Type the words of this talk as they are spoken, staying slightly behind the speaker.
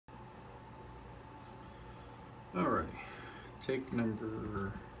Alrighty, take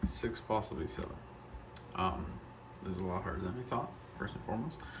number 6, possibly 7. Um, this is a lot harder than I thought, first and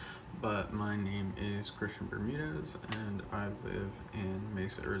foremost. But my name is Christian Bermudez, and I live in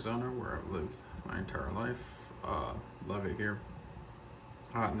Mesa, Arizona, where I've lived my entire life. Love it here.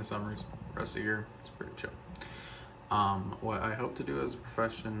 Hot in the summers, rest of the year, it's pretty chill. What I hope to do as a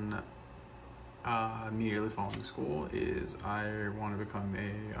profession immediately following school is I want to become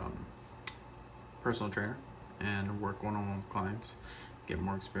a personal trainer and work one-on-one with clients, get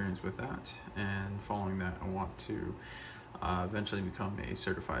more experience with that, and following that I want to eventually become a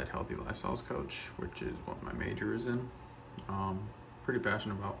certified healthy lifestyles coach, which is what my major is in. Pretty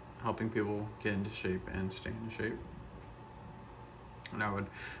passionate about helping people get into shape and stay in shape, and I would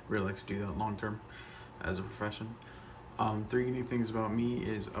really like to do that long term as a profession. 3 unique things about me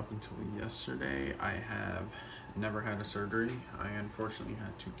is up until yesterday, I have never had a surgery. I unfortunately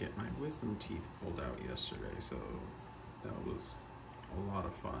had to get my wisdom teeth pulled out yesterday, so that was a lot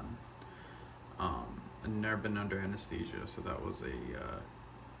of fun. I've never been under anesthesia, so that was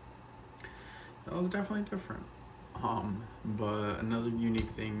definitely different. But another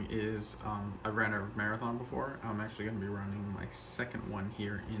unique thing is I ran a marathon before. I'm actually going to be running my second one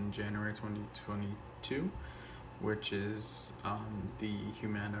here in January 2022, which is the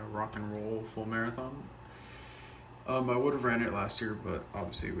Humana Rock and Roll Full Marathon. I would have ran it last year, but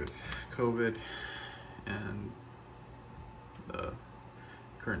obviously with COVID and the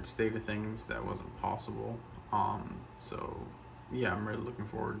current state of things, that wasn't possible. So yeah, I'm really looking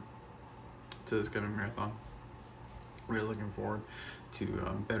forward to this coming marathon. Really looking forward to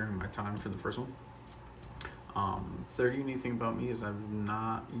bettering my time for the first one. Third unique thing about me is I've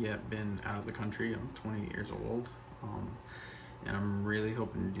not yet been out of the country. I'm 28 years old, and I'm really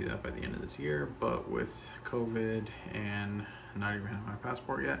hoping to do that by the end of this year. But with COVID and not even having my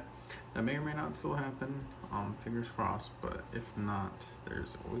passport yet, that may or may not still happen. Fingers crossed. But if not,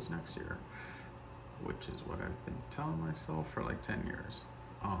 there's always next year, which is what I've been telling myself for like 10 years.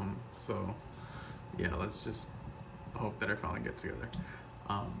 So yeah, let's just hope that I finally get together.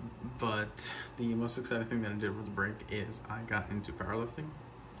 But the most exciting thing that I did over the break is I got into powerlifting.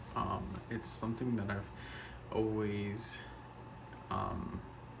 It's something that I've always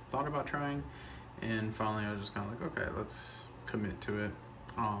thought about trying, and finally I was just kind of like, okay, let's commit to it.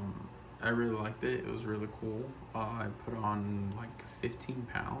 I really liked it. It was really cool. I put on like 15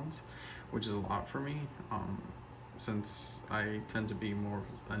 pounds, which is a lot for me, since I tend to be more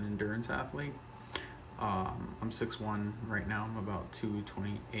of an endurance athlete. I'm 6'1" right now. I'm about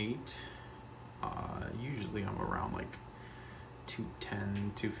 228. Usually I'm around like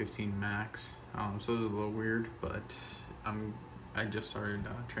 210, 215 max. So it's a little weird, but I just started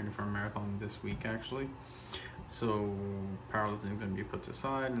training for a marathon this week actually. So powerlifting is going to be put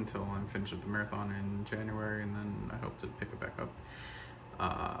aside until I'm finished with the marathon in January, and then I hope to pick it back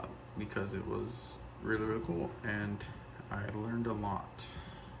up because it was really, really cool, and I learned a lot,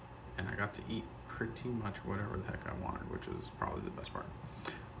 and I got to eat pretty much whatever the heck I wanted, which was probably the best part.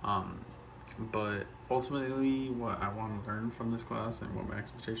 But ultimately what I want to learn from this class and what my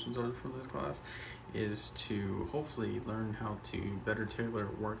expectations are from this class is to hopefully learn how to better tailor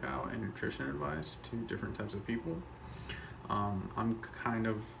workout and nutrition advice to different types of people. I'm kind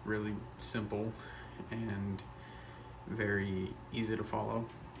of really simple and very easy to follow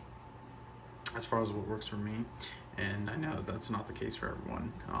as far as what works for me, and I know that that's not the case for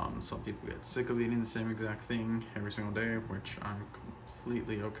everyone. Some people get sick of eating the same exact thing every single day, which I'm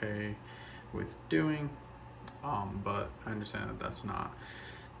completely okay with doing, but I understand that that's not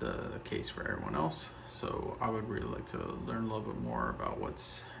the case for everyone else. So I would really like to learn a little bit more about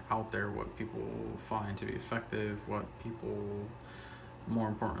what's out there, what people find to be effective, what people, more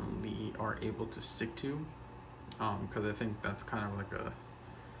importantly, are able to stick to, because I think that's kind of like a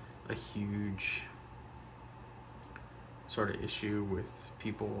huge sort of issue with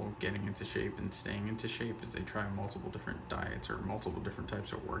people getting into shape and staying into shape is they try multiple different diets or multiple different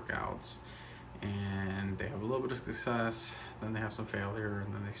types of workouts, and they have a little bit of success, then they have some failure,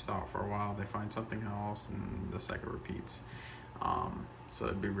 and then they stop for a while, they find something else, and the cycle repeats. So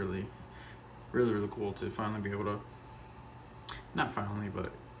it'd be really, really, really cool to finally be able to, not finally,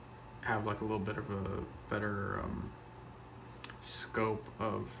 but have like a little bit of a better scope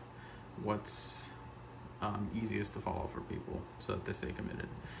of what's easiest to follow for people so that they stay committed.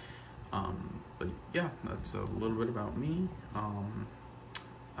 But yeah, that's a little bit about me.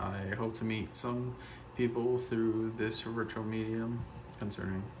 I hope to meet some people through this virtual medium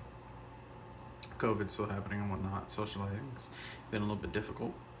concerning COVID still happening and whatnot. Socializing's been a little bit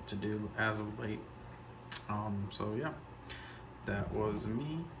difficult to do as of late. So yeah, that was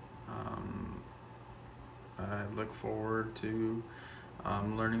me. I look forward to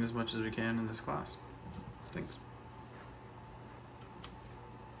learning as much as we can in this class. Thanks.